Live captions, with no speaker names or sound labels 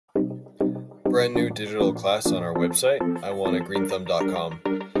brand new digital class on our website,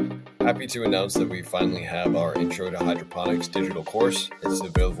 iwantagreenthumbs.com. Happy to announce that we finally have our Intro to Hydroponics digital course. It's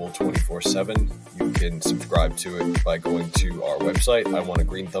available 24/7. You can subscribe to it by going to our website,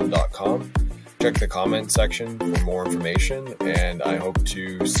 iwantagreenthumbs.com. Check the comment section for more information, and I hope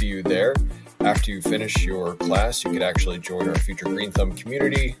to see you there. After you finish your class, you could actually join our future Green Thumb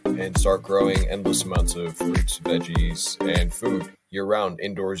community and start growing endless amounts of fruits, veggies, and food year-round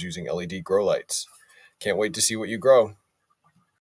indoors using LED grow lights. Can't wait to see what you grow.